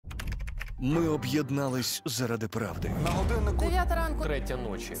Ми об'єднались заради правди. На годиннику 9 ранку. 3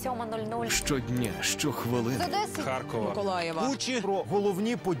 ночі. 7:00. Щодня, щохвилини. З Одеси. Харкова. Миколаєва. Бучі про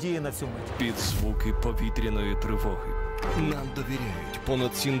головні події на цю мить. Під звуки повітряної тривоги. Нам довіряють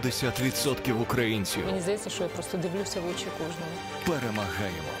понад 70% українців. Мені здається, що я просто дивлюся в очі кожного.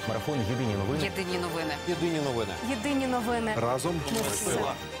 Перемагаємо. Марафон «Єдині новини». Єдині новини. Єдині новини. Єдині новини. Разом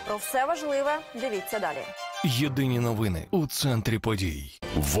Сила. Про все важливе дивіться далі. Єдині новини у центрі подій.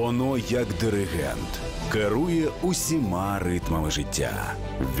 Воно як диригент керує усіма ритмами життя.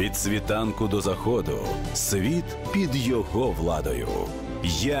 Від світанку до заходу світ під його владою.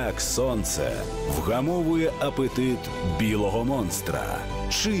 Як сонце вгамовує апетит білого монстра.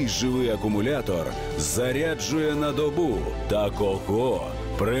 Чий живий акумулятор заряджує на добу та кого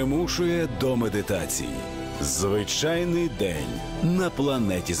примушує до медитацій. Звичайний день на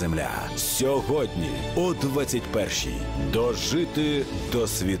планеті Земля. Сьогодні о 21:00. Дожити до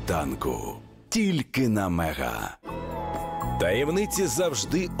світанку. Тільки на МЕГА. Таємниці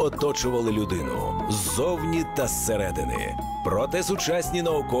завжди оточували людину ззовні та зсередини. Проте сучасні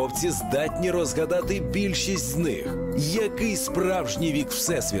науковці здатні розгадати більшість з них. Який справжній вік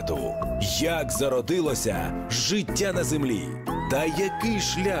Всесвіту? Як зародилося життя на Землі? Та який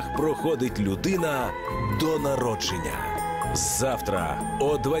шлях проходить людина до народження? Завтра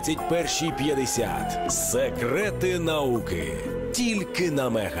о 21:50. Секрети науки. Тільки на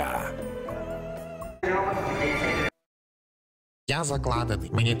МЕГА. Я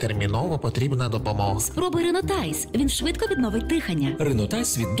закладений. Мені терміново потрібна допомога. Спробуй Ренотайс. Він швидко відновить дихання.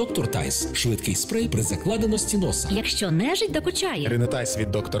 Ренотайс від Доктор Тайс. Швидкий спрей при закладеності носа. Якщо нежить докучає. Ренотайс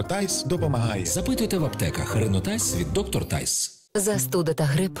від Доктор Тайс допомагає. Запитуйте в аптеках. Ренотайс від Доктор Тайс. Застуда та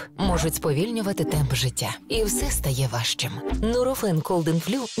грип можуть сповільнювати темп життя. І все стає важчим. Нурофен Cold and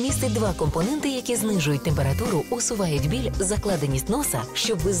Flu містить 2 компоненти, які знижують температуру, усувають біль, закладеність носа,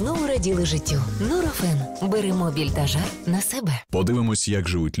 щоб ви знову раділи життю. Нурофен. Беремо біль та жар на себе. Подивимось, як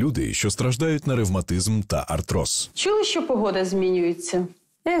живуть люди, що страждають на ревматизм та артроз. Чули, що погода змінюється?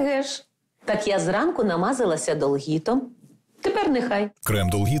 Еге ж. Так я зранку намазалася долгітом. Тепер нехай. Крем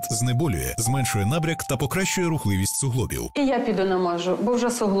Долгіт знеболює, зменшує набряк та покращує рухливість суглобів. І я піду намажу, бо вже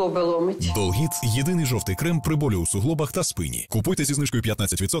суглоби ломить. Долгіт – єдиний жовтий крем при болю у суглобах та спині. Купуйте зі знижкою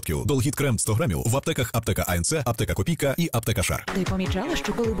 15% Долгіт крем 100 грамів в аптеках Аптека АНЦ, Аптека Копійка і Аптека Шар. Ти помічала,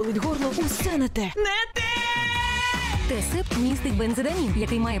 що коли болить горло, усе не те? Не те! Тесеп містить бензодамін,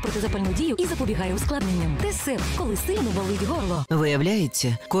 який має протизапальну дію і запобігає ускладненням. Тесеп, коли сильно болить горло.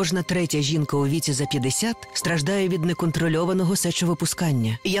 Виявляється, кожна третя жінка у віці за 50 страждає від неконтрольованого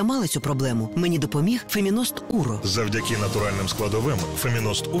сечовипускання. Я мала цю проблему. Мені допоміг Феміност Уро. Завдяки натуральним складовим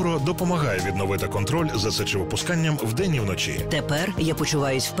Феміност Уро допомагає відновити контроль за сечовипусканням вдень і вночі. Тепер я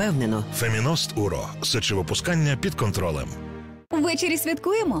почуваюсь впевнено. Феміност Уро. Сечовипускання під контролем. Ввечері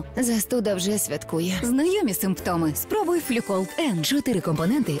святкуємо? Застуда вже святкує. Знайомі симптоми. Спробуй Флюколд Н. 4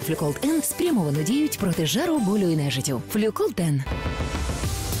 компоненти Флюколд Н спрямовано діють проти жару, болю і нежиттю. Флюколд Н.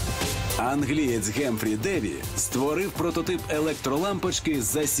 Англієць Гемфрі Деві створив прототип електролампочки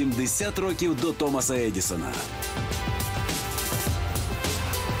за 70 років до Томаса Едісона.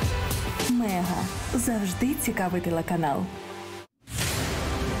 МЕГА. Завжди цікавий телеканал.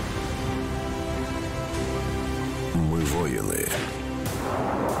 Ми воїни.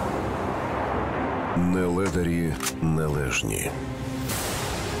 Не ледарі, нележні.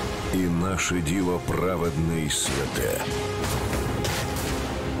 І наше діло праведне й святе.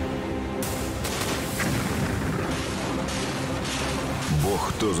 Бо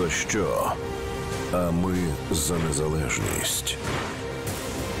хто за що, а ми за незалежність.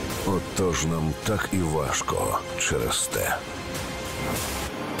 Отож нам так і важко через те.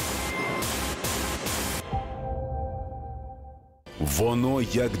 Воно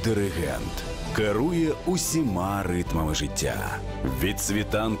як диригент керує усіма ритмами життя. Від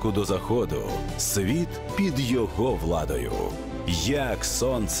світанку до заходу світ під його владою. Як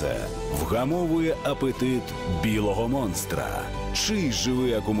сонце вгамовує апетит білого монстра. Чий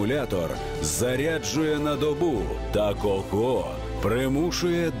живий акумулятор заряджує на добу та кого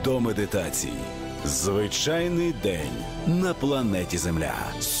примушує до медитацій. Звичайний день на планеті Земля.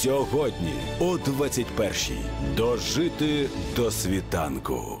 Сьогодні о 21:00. Дожити до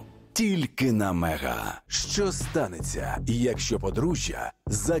світанку. Тільки на МЕГА. Що станеться, якщо подружжя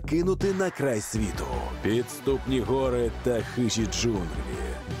закинути на край світу? Підступні гори та хижі джунглі,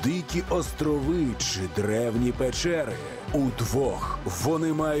 дикі острови чи древні печери. Удвох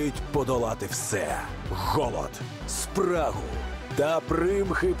вони мають подолати все. Голод, спрагу та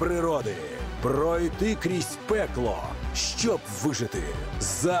примхи природи. Пройти крізь пекло, щоб вижити.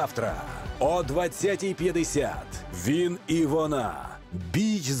 Завтра о 20:50 він і вона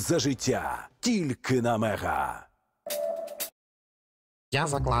Бій за життя. Тільки на МЕГА. Я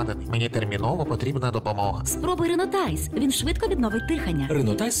закладений. Мені терміново потрібна допомога. Спробуй Ренотайс. Він швидко відновить дихання.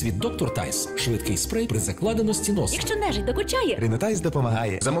 Ренотайс від доктор Тайс. Швидкий спрей при закладеності носа. Якщо нежить докучає, Ренотайс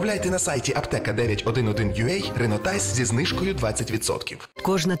допомагає. Замовляйте на сайті аптека 911.ua Ренотайс зі знижкою 20%.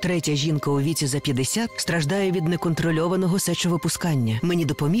 Кожна третя жінка у віці за 50 страждає від неконтрольованого сечовипускання. Мені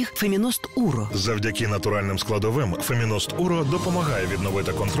допоміг Феміност Уро. Завдяки натуральним складовим Феміност Уро допомагає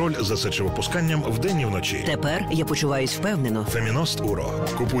відновити контроль за сечовипусканням вдень і вночі. Тепер я почуваюсь впевнено. Феміност Уро.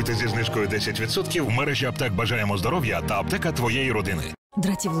 Купуйте зі знижкою 10% в мережі аптек «Бажаємо здоров'я» та аптека твоєї родини.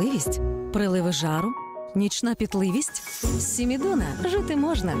 Дратівливість, приливи жару, нічна пітливість. Сімідона. Жити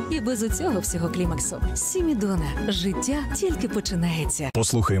можна і без оцього всього клімаксу. Сімідона. Життя тільки починається.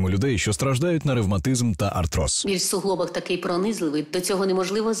 Послухаємо людей, що страждають на ревматизм та артроз. Біль в суглобах такий пронизливий, до цього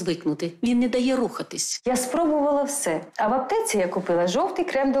неможливо звикнути. Він не дає рухатись. Я спробувала все. А в аптеці я купила жовтий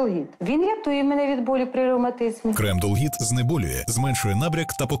крем Долгіт. Він рятує мене від болю при ревматизмі. Крем Долгіт знеболює, зменшує набряк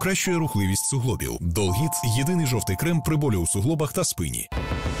та покращує рухливість суглобів. Долгіт – єдиний жовтий крем при болю у суглобах та спині.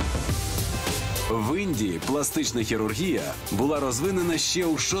 В Індії пластична хірургія була розвинена ще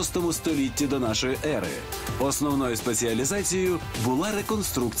у 6 столітті до нашої ери. Основною спеціалізацією була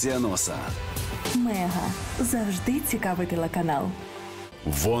реконструкція носа. МЕГА. Завжди цікавий телеканал.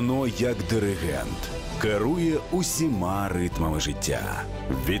 Воно, як диригент, керує усіма ритмами життя.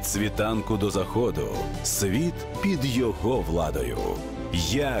 Від світанку до заходу світ під його владою.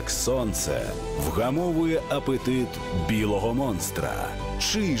 Як сонце вгамовує апетит білого монстра.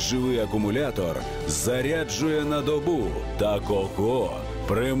 Чий живий акумулятор заряджує на добу та кого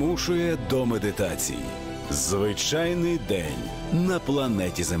примушує до медитацій. Звичайний день на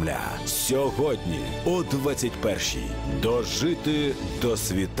планеті Земля. Сьогодні о 21-й. Дожити до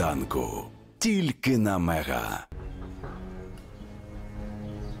світанку. Тільки на МЕГА.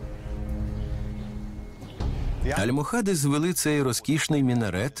 Альмохади звели цей розкішний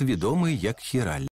мінарет, відомий як Хіраль.